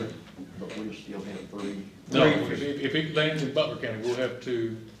 whichever. But we'll still have 3. No, if it lands in Butler County, we'll have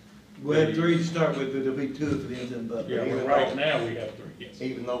 2. We'll have 3 to start with, but there'll be 2 if it ends in Butler. Yeah, but right now we have 3, yes.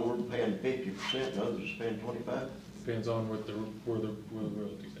 Even though we're paying 50%, and others are paying 25? Depends on where the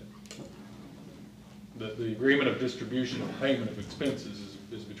royalties at. The agreement of distribution of payment of expenses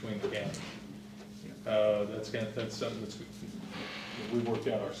is between the counties. That's something that we worked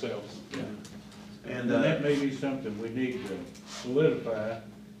out ourselves. And, that may be something we need to solidify,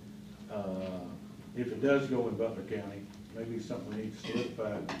 if it does go in Butler County, maybe something we need to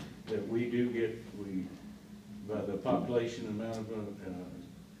solidify that we do get, by the population amount of,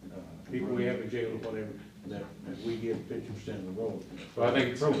 people we have in jail or whatever, that we get 50% of the road. Well, I think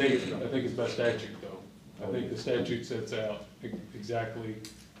it's by statute though. I think the statute sets out exactly,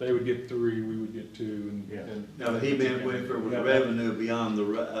 they would get 3, we would get 2, and. now, he meant with revenue beyond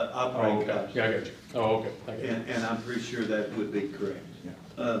the operating cost. Yeah, I got you. Oh, okay. I got you. And I'm pretty sure that would be correct.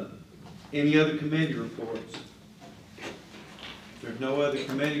 Yeah. Any other committee reports? If there's no other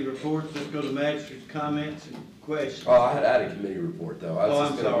committee reports, let's go to magistrate's comments and questions. Oh, I had a committee report though. I was Oh,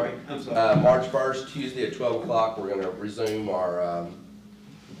 just I'm gonna- sorry. March 1st, Tuesday at 12 o'clock, we're gonna resume our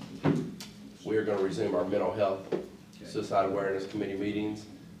mental health suicide awareness committee meetings.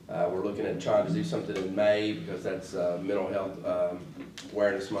 We're looking at trying to do something in May because that's mental health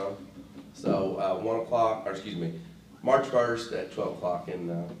awareness month. So 1 o'clock, or excuse me, March 1st at 12 o'clock in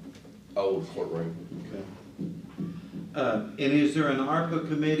the old courtroom. Okay. And is there an ARPA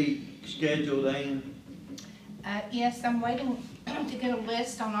committee scheduled, Ann? Yes, I'm waiting to get a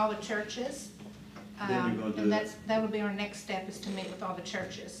list on all the churches. Then you're gonna do And it. that'll be our next step, is to meet with all the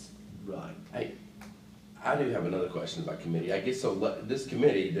churches. Right. Hey, I do have another question about committee. I guess so. This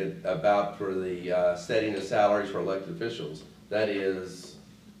committee that about for the setting of salaries for elected officials. That is,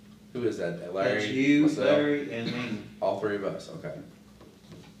 who is that? Larry? That's you, myself? Larry, and me. All 3 of us. Okay.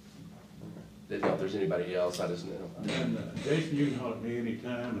 Didn't know if there's anybody else. I just know. And Jason, you can holler at me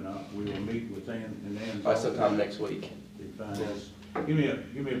anytime, and we will meet with Ann and Ann. By sometime next week. Give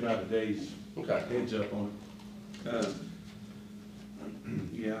me about a day's Okay. heads up on it.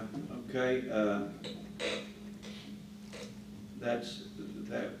 Yeah, okay, that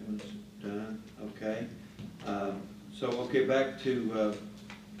one's done, okay. So, okay, back to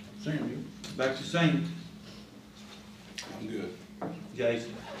Sandy. I'm good.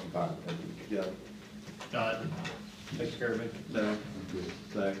 Jason. I'm fine. Thank you. Joe. Todd, takes care of it. Larry.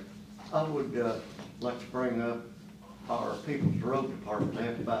 Larry. I would, like to bring up our People's Road Department, they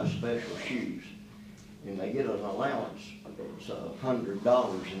have to buy special shoes. And they get an allowance, it's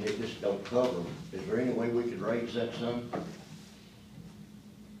 $100, and it just don't cover them. Is there any way we could raise that some?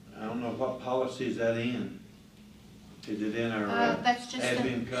 I don't know, what policy is that in? Is it in our That's just,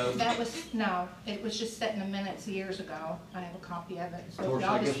 admin code? no, it was just set in the minutes years ago. I have a copy of it. Of So course, if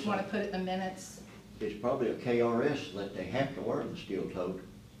I y'all just guess want so. to put it in the minutes. It's probably a KRS that they have to wear the steel toed.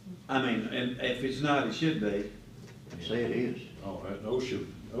 I mean, and if it's not, it should be. They say it is. Oh, that OSHA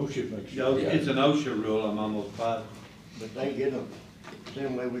makes Joe, sure. it's an OSHA rule, I'm almost positive. But they get them,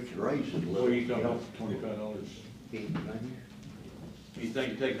 same way we could raise it a little. What are you talking about, $25? You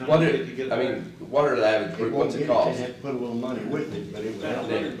think it take What $150 is, to get I it? mean, what are the average, It what's won't it get cost? They'd have to put a little money with it, but it would About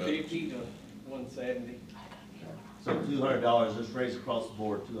help. 150 to 170. So $200, just raise across the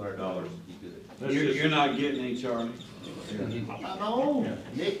board, $200, you good. You're not getting any, Charlie. I know,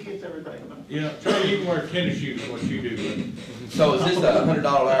 Nick gets everything. Yeah, Charlie, you can wear tennis shoes, what you do. So is this a $100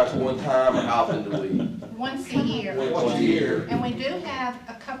 allowance one time, or how often do we? Once a year. Once a year. And we do have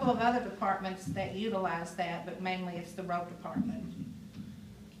a couple of other departments that utilize that, but mainly it's the road department.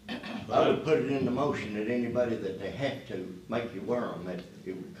 I would put it in the motion that anybody that they have to make you wear them, that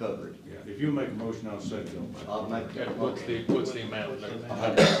it would cover it. Yeah, if you make a motion, I'll second it. I'll make Okay, that what's motion. what's the amount there?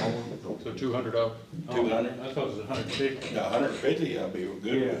 So $200? 200? I thought it was 150. Yeah, 150, I'll be good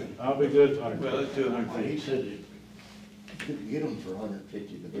Yeah, with it. I'll be good with Well, 150. let's do Well, 150. he said that you could get them for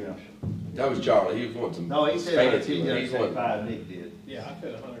 150, but Yeah. That was Charlie, he was wanting some. No, he said fancy, 150, he's wanting- 175, Nick did. Yeah, I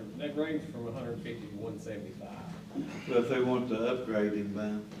put 100, that ranged from 150 to 175. But if they want to upgrade him,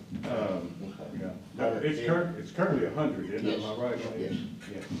 man. Yeah, no, it's currently 100, isn't it, am I right? Yes.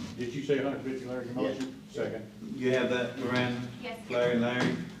 Yeah. Did you say 150, Larry, your motion? Second. You have that, Miranda? Yes. Larry?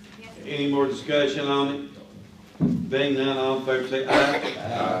 Yes. Any more discussion on it? Being none, all in favor say aye.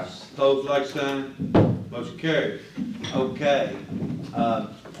 Aye. Opposed, like sign. Motion carried. Okay.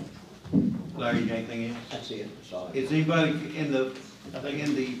 Larry, you got anything else? That's it, sorry. Is anybody in the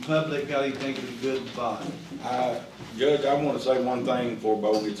public got anything to the good body? Judge, I want to say one thing before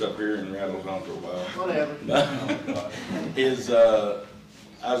Bo gets up here and rattles on for a while. Whatever.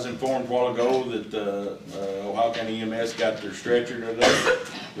 I was informed a while ago that Ohio County EMS got their stretcher today,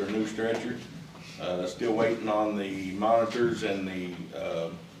 their new stretcher. Still waiting on the monitors and the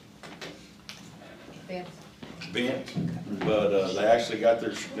vent, but they actually got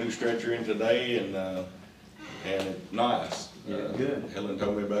their new stretcher in today, and it's nice. Good. Helen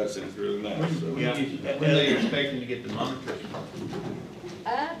told me about it, said it's really nice. So. Yeah. When are you expecting to get the monitors?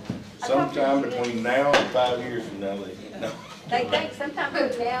 Sometime between now and 5 years from now, no. They think sometime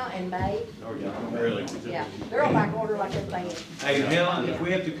between now and May, Really? yeah, they're on back order like everything is. Hey, Helen, if we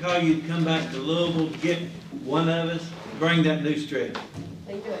have to call you to come back to Louisville to get one of us, bring that new stretcher.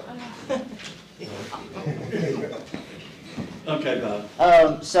 They do it. Okay,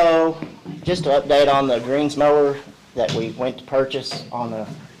 Bob. So, just to update on the greens mower that we went to purchase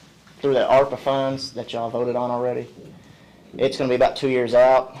through the ARPA funds that y'all voted on already. It's gonna be about 2 years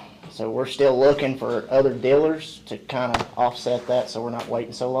out, so we're still looking for other dealers to kind of offset that, so we're not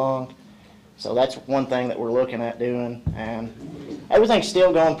waiting so long. So that's one thing that we're looking at doing, and everything's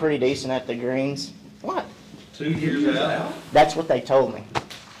still going pretty decent at the greens. What? 2 years out? That's what they told me.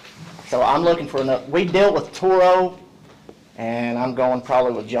 So I'm looking for another, we dealt with Toro, and I'm going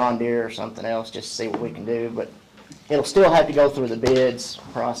probably with John Deere or something else, just to see what we can do, but it'll still have to go through the bids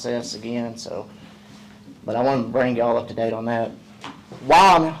process again, so. But I want to bring y'all up to date on that.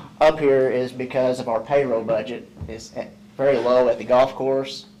 Why I'm up here is because of our payroll budget is very low at the golf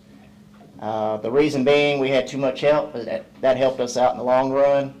course. The reason being, we had too much help, but that helped us out in the long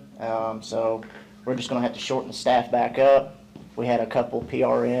run. So we're just going to have to shorten the staff back up. We had a couple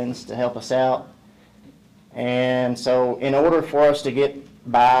PRNs to help us out. And so in order for us to get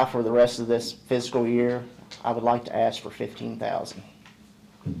by for the rest of this fiscal year, I would like to ask for $15,000.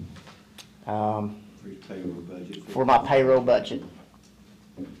 For my payroll budget.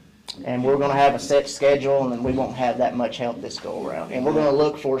 And we're gonna have a set schedule, and then we won't have that much help this go around. And we're gonna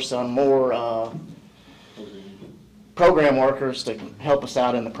look for some more, program workers to help us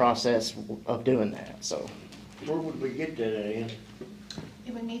out in the process of doing that, so. Where would we get that in?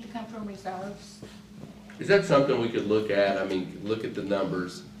 It would need to come from reserves. Is that something we could look at? I mean, look at the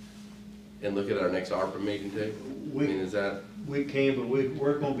numbers and look at our next ARPA meeting too? I mean, is that? We can, but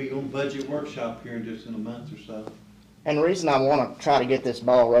we're gonna be on budget workshop here in just in a month or so. And the reason I wanna try to get this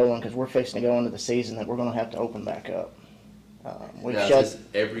ball rolling, because we're fixing to go into the season that we're gonna have to open back up. We've Now, shut. is this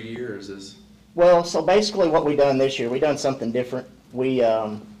every year, or is this? Well, so basically what we done this year, we done something different. We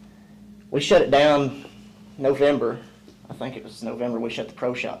shut it down November. I think it was November we shut the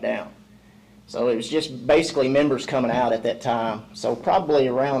pro shop down. So it was just basically members coming out at that time. So probably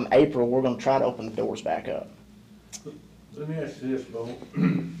around April, we're gonna try to open the doors back up. Let me ask you this, Bo.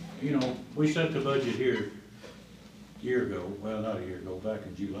 You know, we set the budget here a year ago, well, not a year ago, back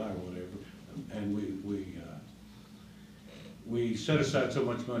in July or whatever, and we set aside so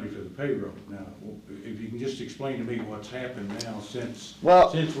much money for the payroll. Now, if you can just explain to me what's happened now since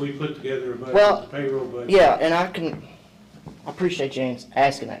we put together a budget, the payroll budget. Yeah, and I appreciate James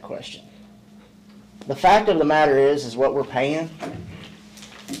asking that question. The fact of the matter is what we're paying,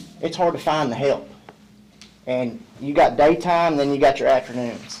 it's hard to find the help. And you got daytime, then you got your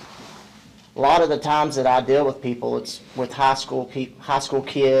afternoons. A lot of the times that I deal with people, it's with high school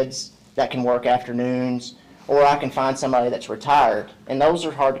kids that can work afternoons, or I can find somebody that's retired, and those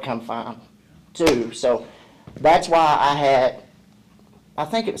are hard to come find too. So that's why I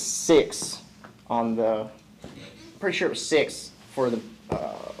think it was 6 on pretty sure it was 6 for the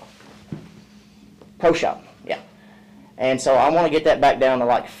pro shop, yeah. And so I want to get that back down to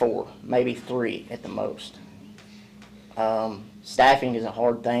like 4, maybe 3 at the most. Staffing is a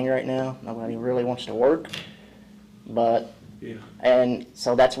hard thing right now. Nobody really wants to work, but and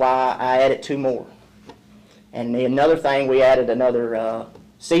so that's why I added 2 more. And another thing, we added another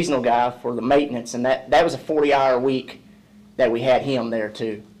seasonal guy for the maintenance, and that was a 40-hour week that we had him there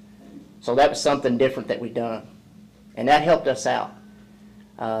too. So that was something different that we done, and that helped us out.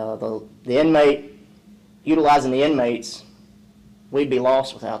 The utilizing the inmates, we'd be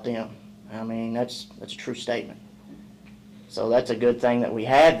lost without them. I mean, that's a true statement. So that's a good thing that we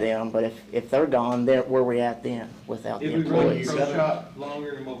had them, but if they're gone, where are we at then without the employees? Did we run the pro shop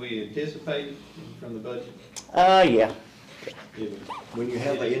longer than what we anticipated from the budget? Yeah. When you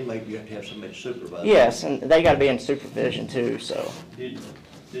have an inmate, you have to have somebody to supervise. Yes, and they gotta be in supervision too, so. Did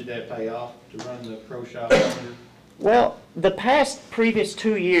that pay off to run the pro shop longer? Well, the previous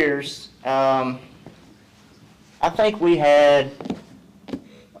 2 years, I think we had,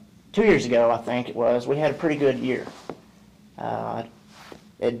 2 years ago, I think it was, we had a pretty good year.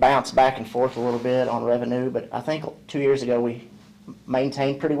 It bounced back and forth a little bit on revenue, but I think 2 years ago we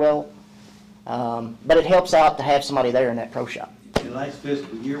maintained pretty well. But it helps out to have somebody there in that pro shop. The last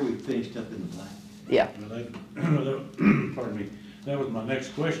fiscal year, we finished up in the black. Yeah. Pardon me. That was my next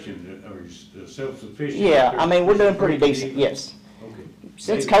question. Are you self-sufficient? Yeah, I mean, we're doing pretty decent, yes. Okay.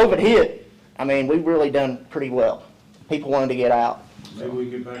 Since COVID hit, I mean, we've really done pretty well. People wanted to get out. Maybe we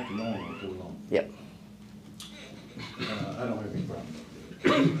get back to normal before long. Yep. I don't have any problem.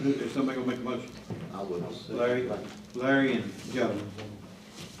 Is somebody gonna make a motion? I would. Larry and Joe.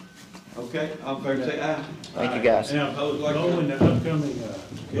 Okay, all in favor, say aye. Thank you, guys. Now, Opposed, like Bo, in the upcoming,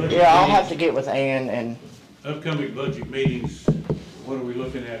 budget Yeah, I'll have meetings- to get with Ann and, Upcoming budget meetings, what are we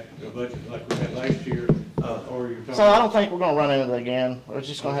looking at, a budget like we had last year, or you're talking? so I don't think we're gonna run into it again. We're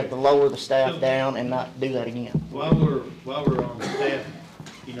just gonna have to lower the staff down and not do that again. While we're on staff,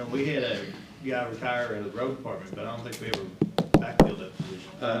 you know, we had a guy retire in the road department, but I don't think we ever backfilled that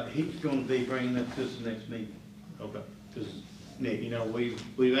position. He's gonna be bringing that to us next meeting. Okay, because, Nick. you know,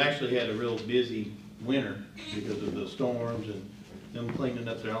 we've actually had a real busy winter because of the storms and them cleaning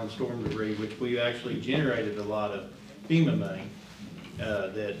up their own storm debris, which we actually generated a lot of FEMA money,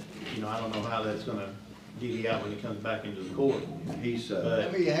 that, you know, I don't know how that's gonna divvy out when he comes back into the court. He's, How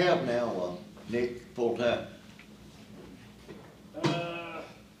But, many you have now, Nick, full-time?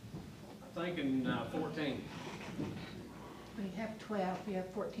 Thinking 14, We have 12, we have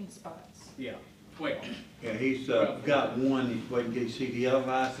 14 spots. yeah, 12. yeah, he's, got one, he's waiting to get his CDL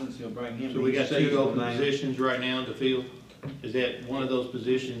license, he'll bring him. so we got He's 2 seasonal open now. positions right now to fill. Is that one of those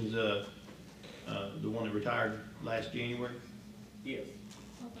positions, the one that retired last January? Yes.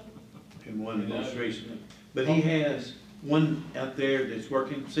 And one most recently. But he has one out there that's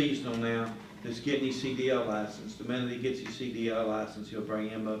working seasonal now, that's getting his CDL license. The minute he gets his CDL license, he'll bring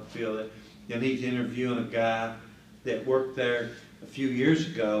him up, fill it. Then he's interviewing a guy that worked there a few years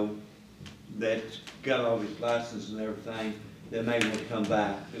ago that's got all his license and everything, then they want to come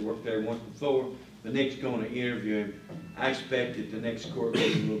back. They worked there once before, the next going to interview him. I expect at the next court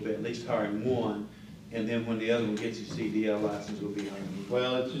meeting, we'll be at least hiring one, and then when the other one gets his CDL license, we'll be hiring him.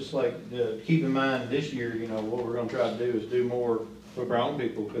 Well, it's just like, keep in mind this year, you know, what we're gonna try to do is do more with our own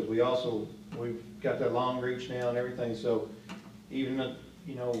people, because we've got that long reach now and everything, so even if,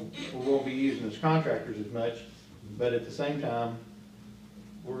 you know, we won't be using as contractors as much, but at the same time,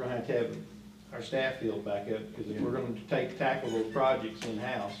 we're gonna have to have our staff filled back up, because if we're gonna tackle those projects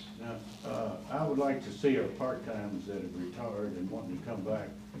in-house. Now, I would like to see our part-times that have retired and wanting to come back,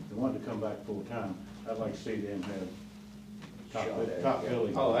 they want to come back full-time, I'd like to see them have top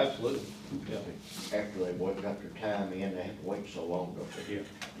billing. Oh, absolutely. Yeah. After they've got their time in, they have to wait so long, don't they? Yeah,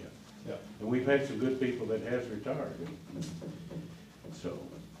 yeah. And we've had some good people that has retired, so,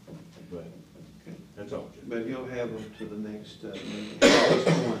 but, that's all. But you'll have them to the next, meeting, at least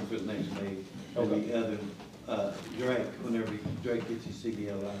one for the next meeting. And the other, Drake, whenever Drake gets his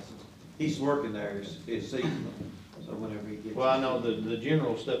CDL license. He's working there, is seasonal, so whenever he gets. Well, I know the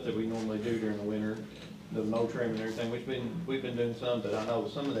general stuff that we normally do during the winter, the mow trim and everything, we've been doing some, but I know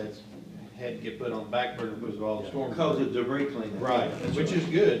some of that's had to get put on the back burner because of all the storm. Because of debris cleaning. Right, which is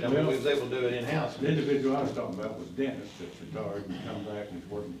good, I mean, we was able to do it in-house. The individual I was talking about was Dennis, that's retired and come back and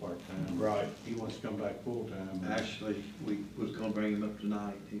he's working part-time. Right. He wants to come back full-time. Actually, we was gonna bring him up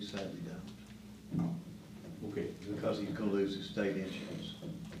tonight, he sadly don't, Okay. because he's gonna lose his state insurance.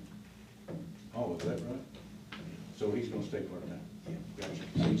 Oh, is that right? So he's gonna stay part-time? Yeah,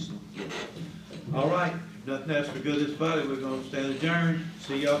 gotcha. Seasonal. All right, if nothing else for good this body, we're gonna stand adjourned.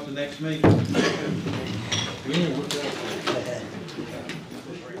 See y'all at the next meeting. Yeah, what's that?